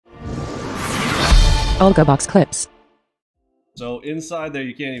Olga box clips. So inside there,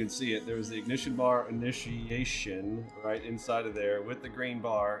 you can't even see it. There was the ignition bar initiation right inside of there with the green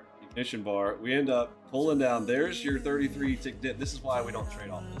bar, ignition bar. We end up pulling down. There's your 33 tick dip. This is why we don't trade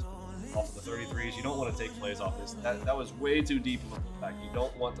off this. Off of the 33s, you don't want to take plays off this. That was way too deep of a pullback. You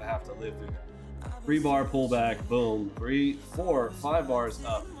don't want to have to live through that. 3-bar pullback, boom. 3, 4, 5 bars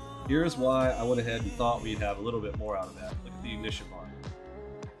up. Here's why I went ahead and thought we'd have a little bit more out of that. Look at the ignition bar.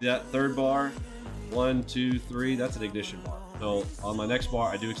 That 3rd bar, 1, 2, 3, that's an ignition bar. So on my next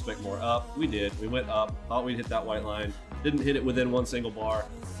bar, I do expect more up. We did. We went up. Thought we'd hit that white line. Didn't hit it within one single bar.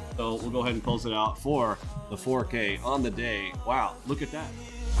 So we'll go ahead and close it out for the 4K on the day. Wow, look at that.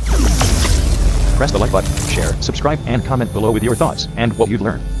 Press the like button, share, subscribe, and comment below with your thoughts and what you've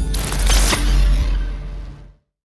learned.